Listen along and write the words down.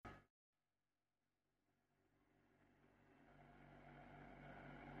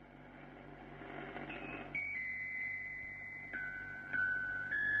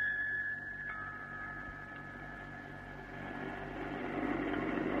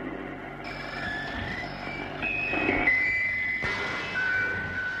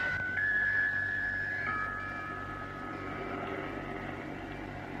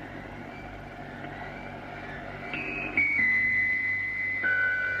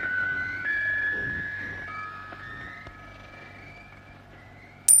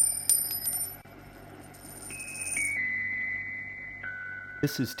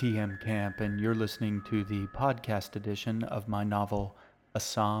This is TM Camp, and you're listening to the podcast edition of my novel,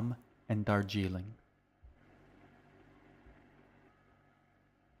 Assam and Darjeeling.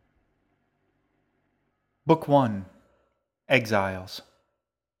 Book 1, Exiles.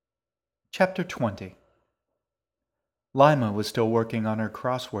 Chapter 20. Lima was still working on her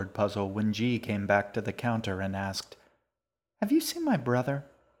crossword puzzle when G came back to the counter and asked, "Have you seen my brother?"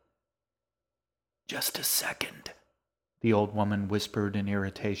 "Just a second," the old woman whispered in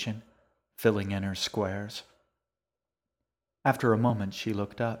irritation, filling in her squares. After a moment, she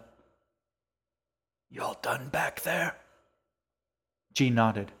looked up. "Y'all done back there?" G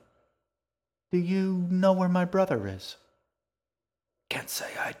nodded. "Do you know where my brother is?" "Can't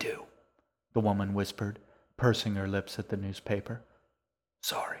say I do," the woman whispered, pursing her lips at the newspaper.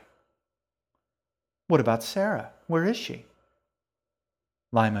 "Sorry." "What about Sarah? Where is she?"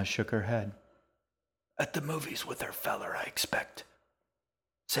 Lima shook her head. "At the movies with her feller, I expect.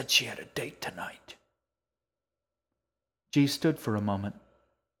 Said she had a date tonight." G stood for a moment.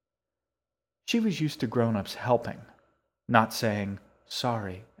 She was used to grown-ups helping, not saying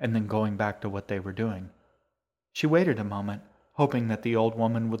sorry and then going back to what they were doing. She waited a moment, hoping that the old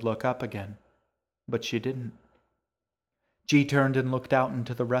woman would look up again, but she didn't. G turned and looked out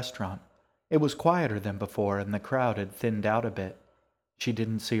into the restaurant. It was quieter than before, and the crowd had thinned out a bit. She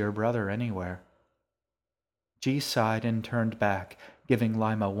didn't see her brother anywhere. G sighed and turned back, giving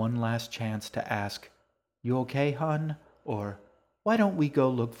Lima one last chance to ask, "You okay, hon?" or "Why don't we go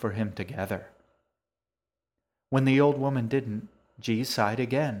look for him together?" When the old woman didn't, G sighed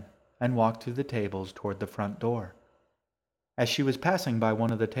again and walked through the tables toward the front door. As she was passing by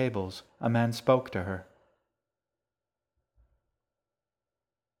one of the tables, a man spoke to her.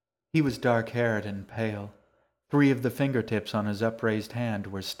 He was dark-haired and pale. 3 of the fingertips on his upraised hand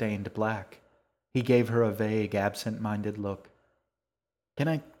were stained black. He gave her a vague, absent-minded look. "Can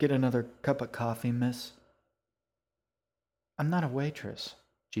I get another cup of coffee, miss?" "I'm not a waitress,"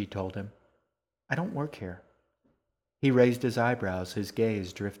 G told him. "I don't work here." He raised his eyebrows, his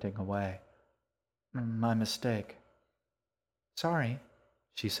gaze drifting away. "My mistake." "Sorry,"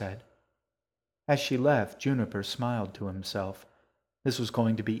 she said. As she left, Juniper smiled to himself. This was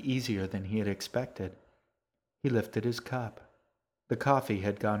going to be easier than he had expected. He lifted his cup. The coffee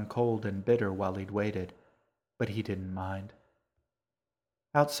had gone cold and bitter while he'd waited, but he didn't mind.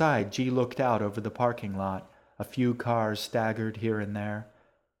 Outside, G looked out over the parking lot. A few cars staggered here and there.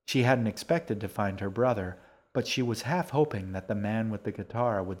 She hadn't expected to find her brother, but she was half hoping that the man with the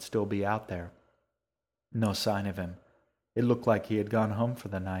guitar would still be out there. No sign of him. It looked like he had gone home for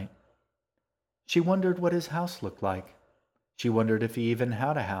the night. She wondered what his house looked like. She wondered if he even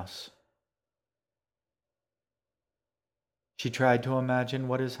had a house. She tried to imagine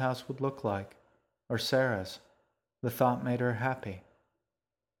what his house would look like, or Sarah's. The thought made her happy.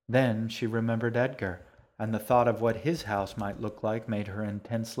 Then she remembered Edgar, and the thought of what his house might look like made her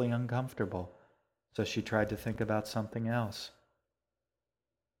intensely uncomfortable, so she tried to think about something else.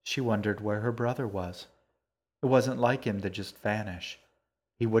 She wondered where her brother was. It wasn't like him to just vanish.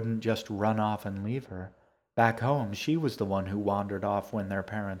 He wouldn't just run off and leave her. Back home, she was the one who wandered off when their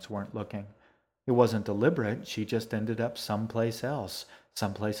parents weren't looking. It wasn't deliberate, she just ended up someplace else,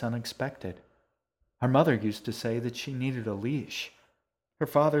 someplace unexpected. Her mother used to say that she needed a leash. Her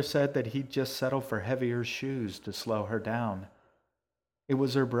father said that he'd just settle for heavier shoes to slow her down. It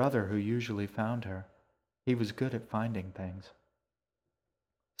was her brother who usually found her. He was good at finding things.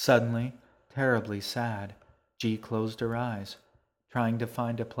 Suddenly, terribly sad, G closed her eyes, trying to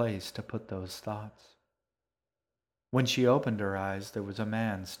find a place to put those thoughts. When she opened her eyes, there was a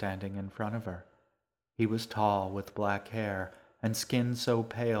man standing in front of her. He was tall, with black hair, and skin so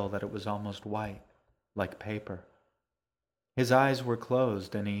pale that it was almost white, like paper. His eyes were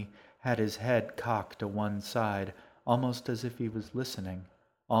closed, and he had his head cocked to one side, almost as if he was listening,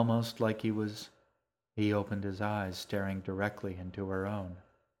 almost like he was... He opened his eyes, staring directly into her own.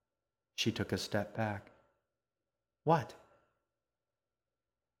 She took a step back. "What?"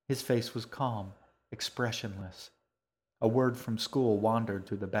 His face was calm, expressionless. A word from school wandered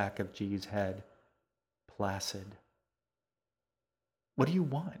through the back of G's head. Placid. "What do you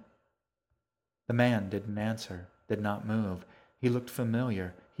want?" The man didn't answer, did not move. He looked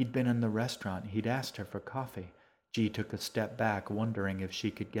familiar. He'd been in the restaurant. He'd asked her for coffee. G took a step back, wondering if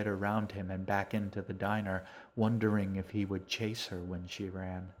she could get around him and back into the diner, wondering if he would chase her when she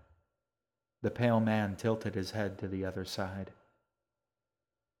ran. The pale man tilted his head to the other side.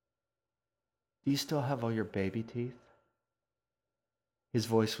 "Do you still have all your baby teeth?" His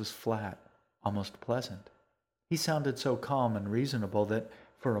voice was flat, almost pleasant. He sounded so calm and reasonable that,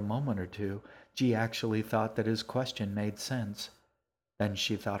 for a moment or two, G actually thought that his question made sense. Then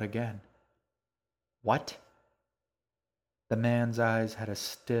she thought again. What? The man's eyes had a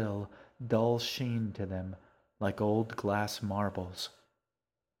still, dull sheen to them, like old glass marbles.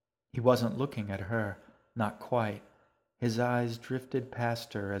 He wasn't looking at her, not quite. His eyes drifted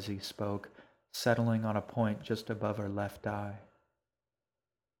past her as he spoke, settling on a point just above her left eye.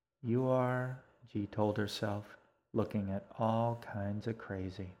 You are, G told herself, looking at all kinds of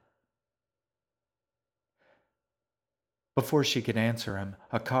crazy. Before she could answer him,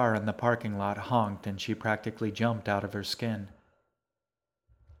 a car in the parking lot honked and she practically jumped out of her skin.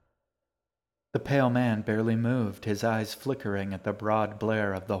 The pale man barely moved, his eyes flickering at the broad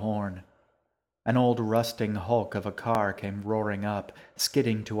blare of the horn. An old rusting hulk of a car came roaring up,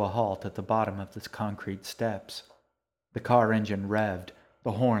 skidding to a halt at the bottom of the concrete steps. The car engine revved,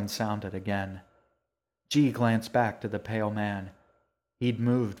 the horn sounded again. G glanced back to the pale man. He'd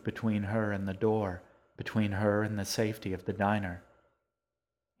moved between her and the door, between her and the safety of the diner.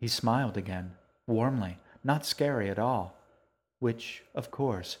 He smiled again, warmly, not scary at all, which, of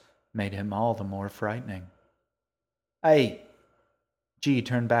course, made him all the more frightening. Hey! G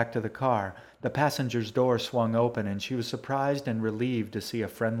turned back to the car. The passenger's door swung open and she was surprised and relieved to see a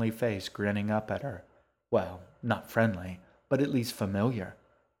friendly face grinning up at her. Well, not friendly, but at least familiar.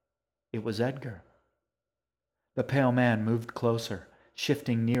 It was Edgar. The pale man moved closer,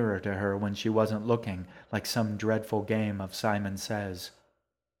 shifting nearer to her when she wasn't looking, like some dreadful game of Simon Says.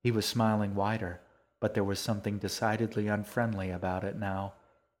 He was smiling wider, but there was something decidedly unfriendly about it now.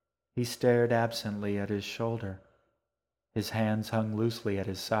 He stared absently at his shoulder. His hands hung loosely at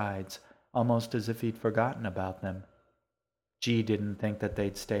his sides, almost as if he'd forgotten about them. G didn't think that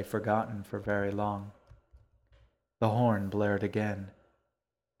they'd stay forgotten for very long. The horn blared again.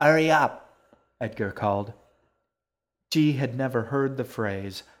 Hurry up, Edgar called. G had never heard the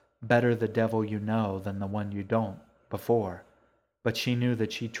phrase, better the devil you know than the one you don't, before, but she knew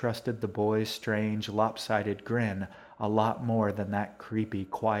that she trusted the boy's strange, lopsided grin a lot more than that creepy,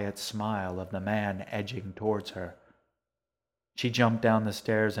 quiet smile of the man edging towards her. She jumped down the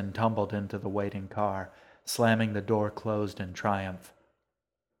stairs and tumbled into the waiting car, slamming the door closed in triumph.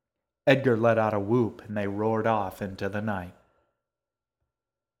 Edgar let out a whoop and they roared off into the night.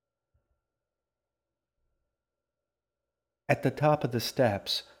 At the top of the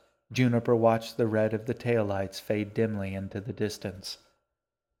steps, Juniper watched the red of the taillights fade dimly into the distance.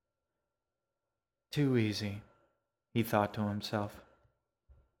 Too easy, he thought to himself.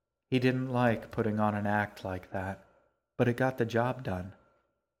 He didn't like putting on an act like that, but it got the job done.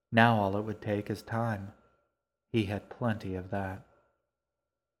 Now all it would take is time. He had plenty of that.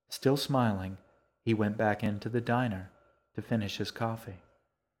 Still smiling, he went back into the diner to finish his coffee.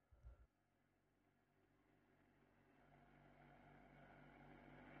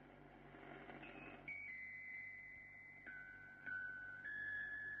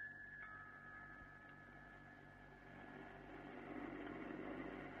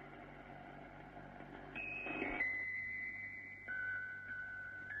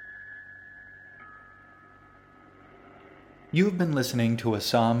 You have been listening to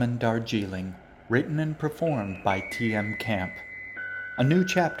Assam and Darjeeling, written and performed by T.M. Camp. A new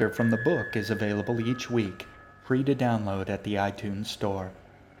chapter from the book is available each week, free to download at the iTunes Store.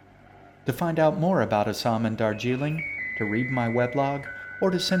 To find out more about Assam and Darjeeling, to read my weblog, or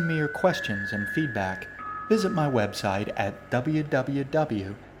to send me your questions and feedback, visit my website at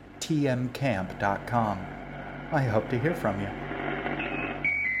www.tmcamp.com. I hope to hear from you.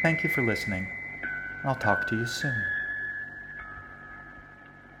 Thank you for listening. I'll talk to you soon.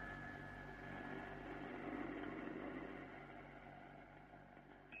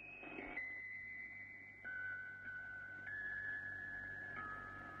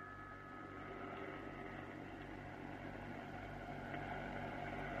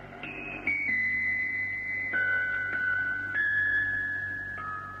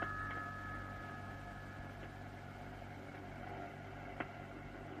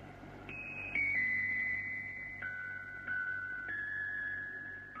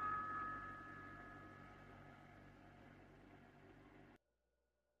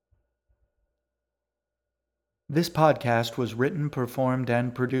 This podcast was written, performed,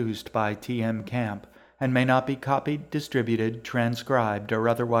 and produced by T.M. Camp and may not be copied, distributed, transcribed, or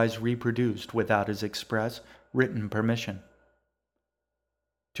otherwise reproduced without his express written permission.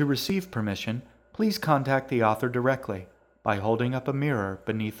 To receive permission, please contact the author directly by holding up a mirror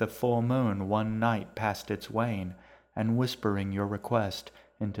beneath a full moon one night past its wane and whispering your request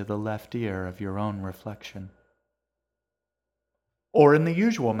into the left ear of your own reflection. Or in the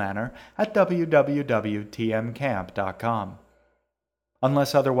usual manner at www.tmcamp.com.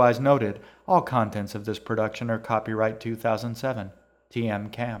 Unless otherwise noted, all contents of this production are copyright 2007. T.M.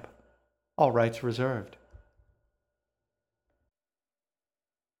 Camp. All rights reserved.